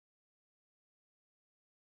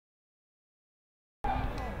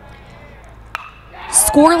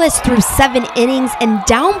Scoreless through 7 innings and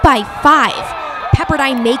down by 5.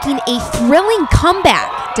 Pepperdine making a thrilling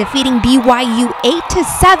comeback, defeating BYU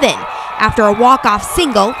 8-7 after a walk-off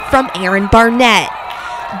single from Aaron Barnett.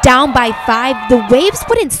 Down by 5, the Waves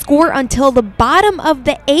wouldn't score until the bottom of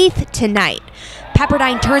the 8th tonight.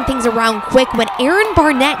 Pepperdine turned things around quick when Aaron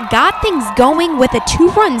Barnett got things going with a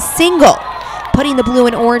 2-run single, putting the blue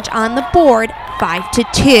and orange on the board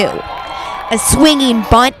 5-2. A swinging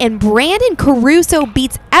bunt and Brandon Caruso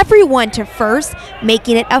beats everyone to first,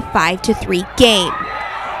 making it a 5-3 game.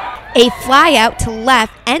 A fly out to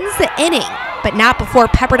left ends the inning, but not before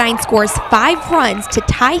Pepperdine scores 5 runs to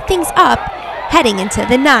tie things up heading into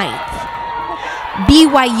the 9th.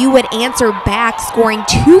 BYU would answer back, scoring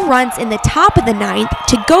 2 runs in the top of the 9th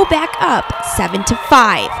to go back up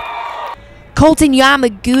 7-5. Colton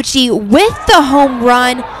Yamaguchi with the home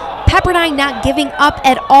run. Pepperdine not giving up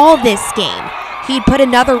at all this game. He'd put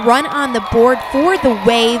another run on the board for the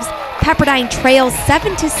Waves. Pepperdine trails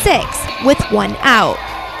 7-6 with 1 out.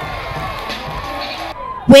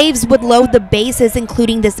 Waves would load the bases,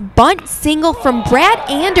 including this bunt single from Brad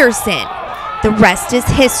Anderson. The rest is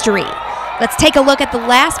history. Let's take a look at the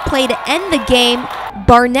last play to end the game.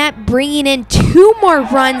 Barnett bringing in 2 more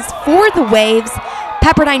runs for the Waves.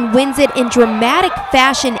 Pepperdine wins it in dramatic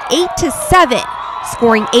fashion 8-7.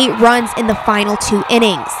 Scoring 8 runs in the final 2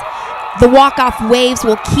 innings. The walk-off Waves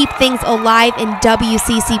will keep things alive in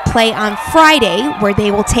WCC play on Friday, where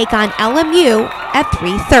they will take on LMU at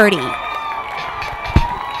 3:30.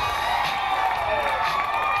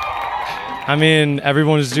 I mean,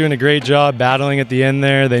 everyone was doing a great job battling at the end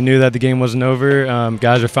there. They knew that the game wasn't over.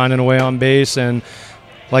 Guys are finding a way on base, and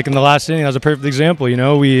like in the last inning, that was a perfect example. You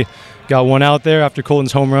know, we got 1 out there after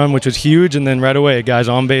Colton's home run, which was huge, and then right away, guys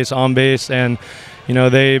on base, and you know,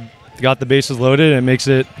 they got the bases loaded, and it makes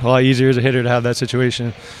it a lot easier as a hitter to have that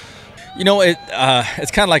situation. You know,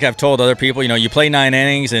 it's kind of like I've told other people, you know, you play 9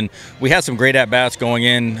 innings, and we had some great at-bats going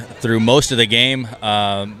in through most of the game.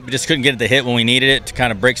 We just couldn't get it to hit when we needed it to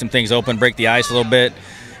kind of break some things open, break the ice a little bit.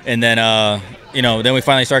 And then, you know, then we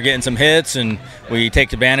finally start getting some hits, and we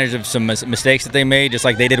take advantage of some mistakes that they made, just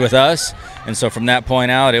like they did with us. And so from that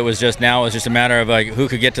point out, it was just a matter of like who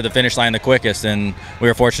could get to the finish line the quickest, and we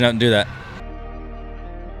were fortunate to do that.